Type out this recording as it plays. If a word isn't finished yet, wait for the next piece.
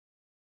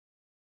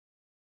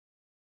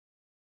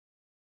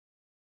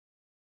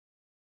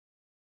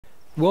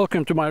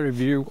Welcome to my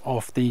review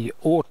of the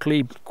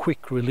Ortlieb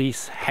quick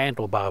release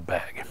handlebar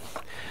bag.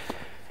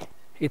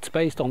 It's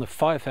based on the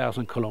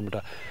 5,000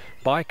 kilometer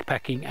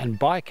bikepacking and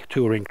bike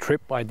touring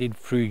trip I did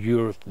through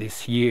Europe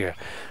this year,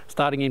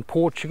 starting in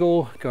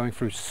Portugal, going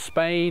through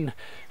Spain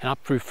and up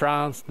through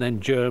France, then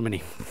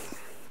Germany.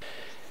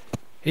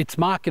 It's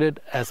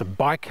marketed as a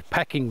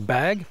bikepacking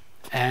bag,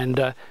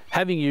 and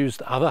having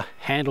used other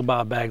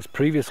handlebar bags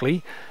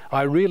previously,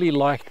 I really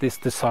like this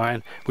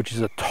design, which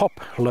is a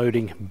top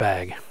loading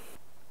bag.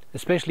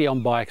 Especially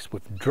on bikes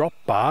with drop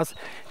bars,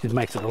 it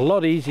makes it a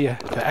lot easier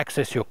to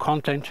access your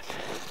content,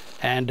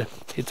 and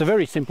it's a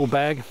very simple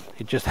bag.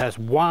 It just has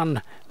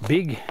one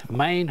big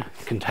main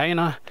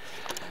container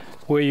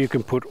where you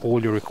can put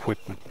all your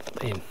equipment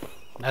in.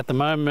 At the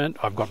moment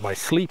I've got my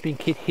sleeping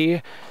kit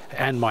here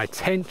and my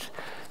tent,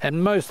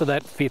 and most of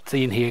that fits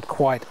in here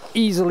quite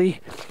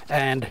easily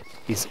and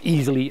is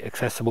easily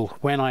accessible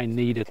when I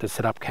need it to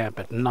set up camp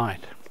at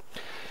night.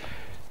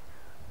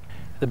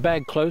 The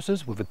bag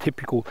closes with a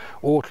typical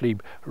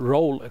Ortlieb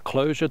roll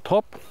closure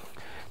top.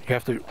 You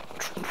have to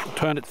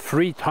turn it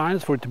 3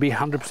 times for it to be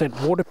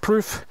 100%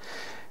 waterproof,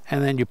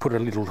 and then you put a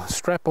little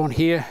strap on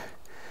here,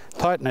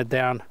 tighten it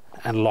down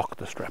and lock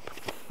the strap.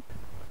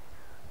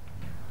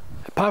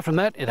 Apart from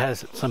that, it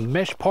has some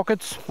mesh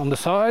pockets on the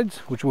sides,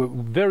 which were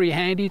very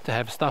handy to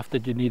have stuff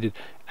that you needed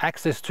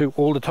access to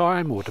all the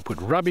time, or to put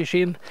rubbish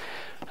in,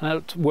 and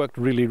it worked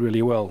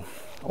really well.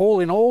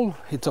 All in all,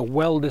 it's a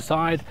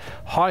well-designed,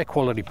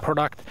 high-quality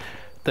product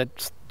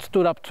that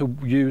stood up to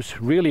use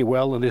really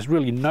well, and there's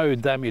really no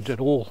damage at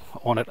all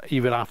on it,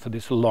 even after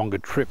this longer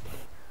trip.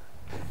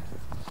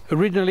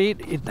 Originally,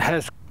 it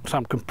has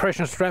some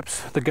compression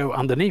straps that go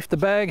underneath the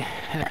bag,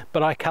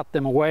 but I cut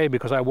them away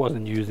because I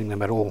wasn't using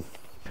them at all.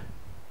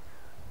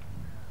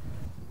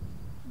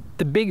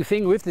 The big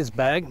thing with this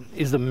bag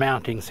is the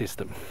mounting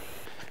system.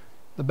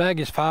 The bag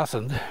is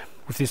fastened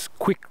with this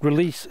quick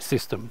release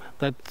system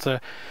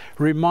that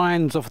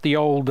reminds of the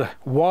old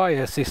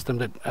wire system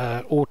that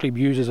Ortlieb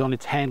uses on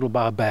its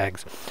handlebar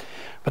bags.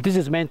 But this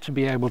is meant to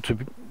be able to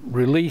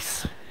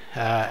release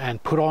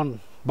and put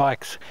on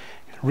bikes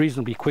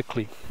reasonably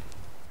quickly.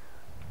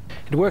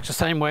 It works the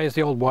same way as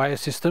the old wire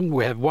system.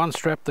 We have one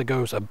strap that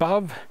goes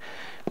above,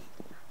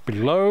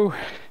 below,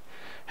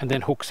 and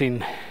then hooks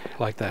in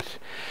like that.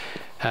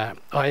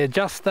 I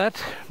adjust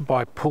that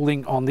by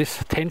pulling on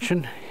this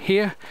tension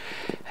here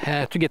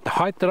to get the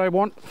height that I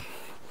want.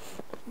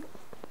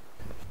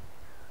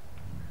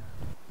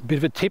 A bit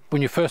of a tip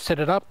when you first set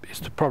it up is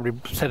to probably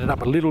set it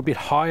up a little bit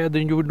higher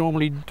than you would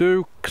normally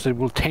do, because it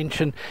will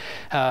tension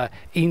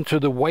into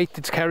the weight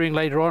it's carrying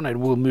later on, and it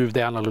will move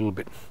down a little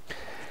bit.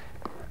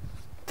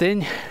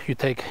 Then you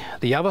take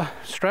the other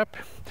strap,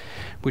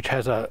 which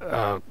has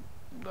a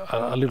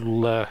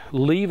little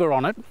lever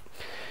on it.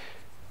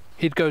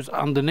 It goes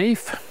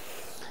underneath,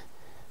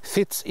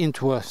 fits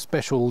into a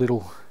special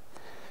little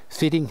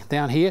fitting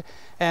down here,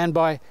 and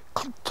by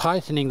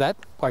tightening that,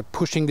 by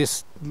pushing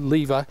this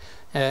lever,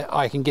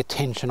 I can get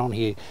tension on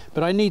here.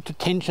 But I need to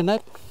tension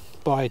that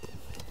by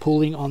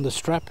pulling on the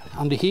strap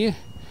under here,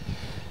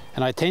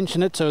 and I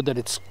tension it so that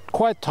it's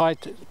quite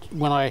tight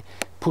when I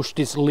push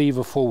this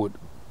lever forward.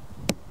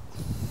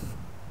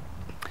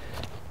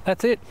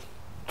 That's it.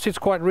 Sits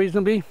quite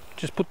reasonably.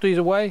 Just put these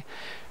away.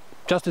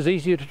 Just as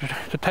easy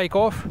to take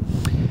off.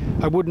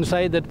 I wouldn't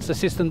say that it's a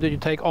system that you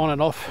take on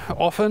and off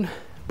often,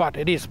 but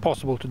it is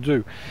possible to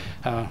do.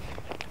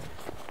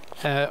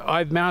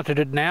 I've mounted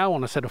it now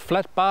on a set of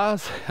flat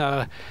bars,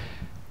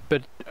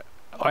 but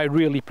I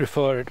really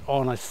prefer it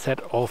on a set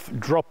of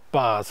drop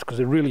bars, because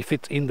it really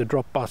fits in the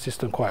drop bar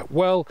system quite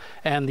well,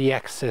 and the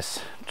access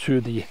to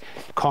the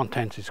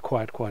contents is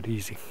quite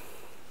easy.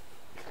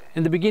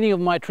 In the beginning of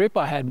my trip,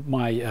 I had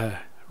my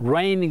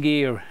rain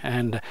gear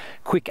and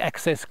quick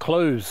access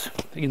clothes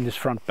in this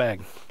front bag,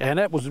 and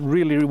that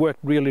worked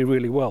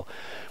really well.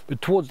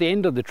 But towards the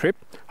end of the trip,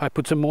 I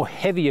put some more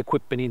heavy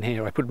equipment in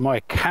here. I put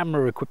my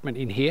camera equipment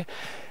in here,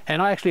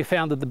 and I actually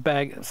found that the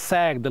bag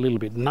sagged a little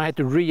bit, and I had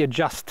to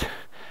readjust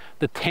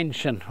the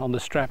tension on the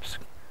straps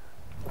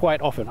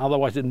quite often,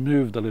 otherwise it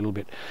moved a little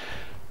bit.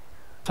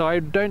 So I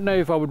don't know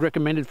if I would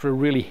recommend it for a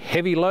really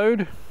heavy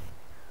load,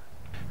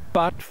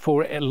 but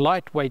for a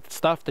lightweight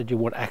stuff that you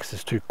want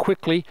access to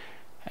quickly,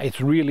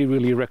 it's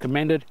really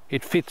recommended.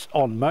 It fits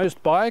on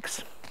most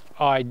bikes.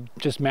 I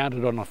just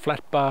mounted on a flat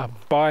bar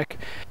bike,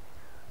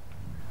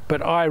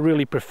 but I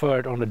really prefer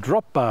it on a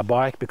drop bar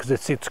bike because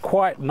it sits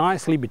quite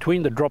nicely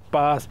between the drop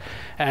bars,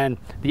 and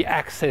the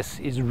access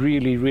is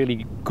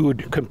really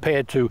good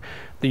compared to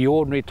the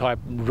ordinary type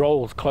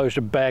roll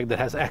closure bag that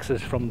has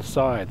access from the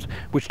sides,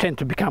 which tend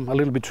to become a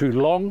little bit too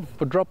long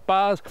for drop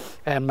bars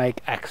and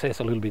make access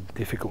a little bit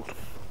difficult.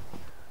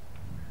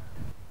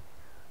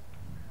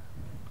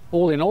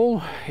 All in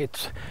all,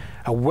 it's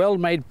a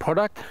well-made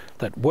product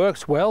that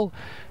works well,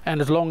 and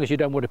as long as you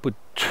don't want to put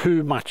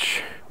too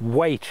much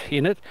weight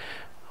in it,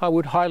 I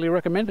would highly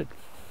recommend it.